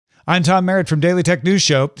I'm Tom Merritt from Daily Tech News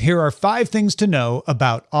Show. Here are 5 things to know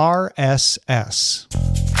about RSS.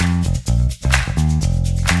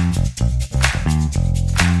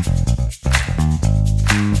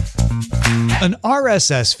 An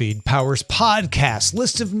RSS feed powers podcasts,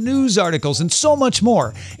 lists of news articles, and so much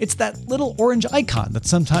more. It's that little orange icon that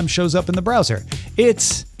sometimes shows up in the browser.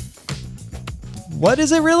 What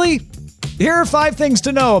is it really? Here are 5 things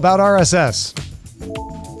to know about RSS.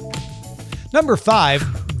 Number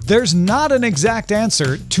 5, there's not an exact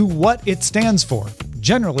answer to what it stands for.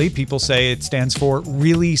 Generally, people say it stands for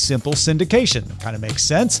Really Simple Syndication. It kind of makes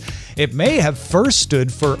sense. It may have first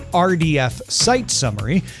stood for RDF Site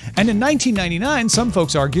Summary, and in 1999, some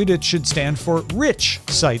folks argued it should stand for Rich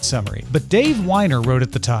Site Summary. But Dave Weiner wrote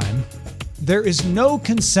at the time, "There is no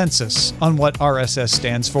consensus on what RSS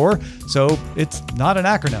stands for, so it's not an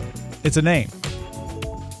acronym. It's a name."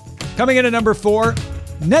 Coming in at number 4,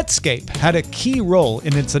 Netscape had a key role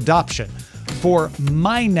in its adoption. For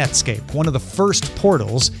MyNetscape, one of the first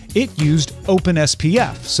portals, it used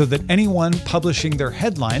OpenSPF so that anyone publishing their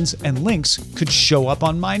headlines and links could show up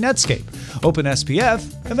on MyNetscape. OpenSPF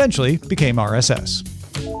eventually became RSS.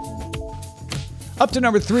 Up to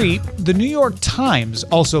number 3, the New York Times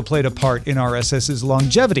also played a part in RSS's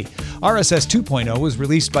longevity. RSS 2.0 was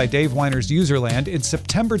released by Dave Weiner's Userland in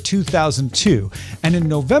September 2002, and in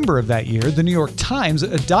November of that year, the New York Times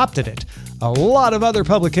adopted it. A lot of other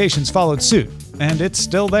publications followed suit, and it's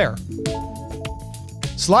still there.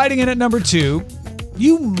 Sliding in at number 2,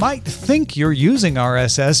 you might think you're using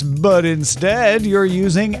RSS, but instead you're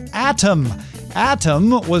using Atom.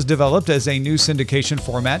 Atom was developed as a new syndication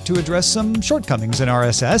format to address some shortcomings in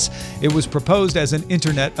RSS. It was proposed as an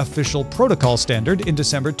Internet Official Protocol standard in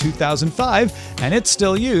December 2005, and it's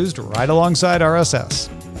still used right alongside RSS.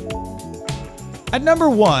 At number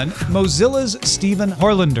 1, Mozilla's Stephen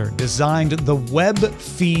Horlander designed the web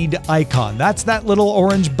feed icon. That's that little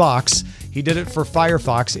orange box. He did it for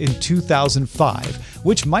Firefox in 2005,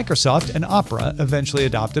 which Microsoft and Opera eventually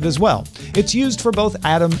adopted as well. It's used for both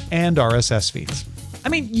Atom and RSS feeds. I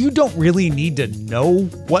mean, you don't really need to know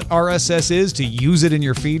what RSS is to use it in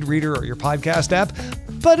your feed reader or your podcast app,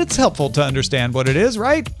 but it's helpful to understand what it is,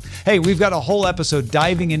 right? Hey, we've got a whole episode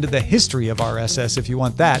diving into the history of RSS if you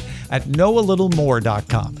want that at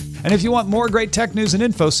knowalittlemore.com. And if you want more great tech news and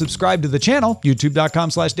info, subscribe to the channel,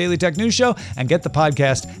 youtube.com/dailytechnewsshow, and get the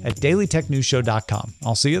podcast at dailytechnewsshow.com.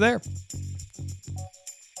 I'll see you there.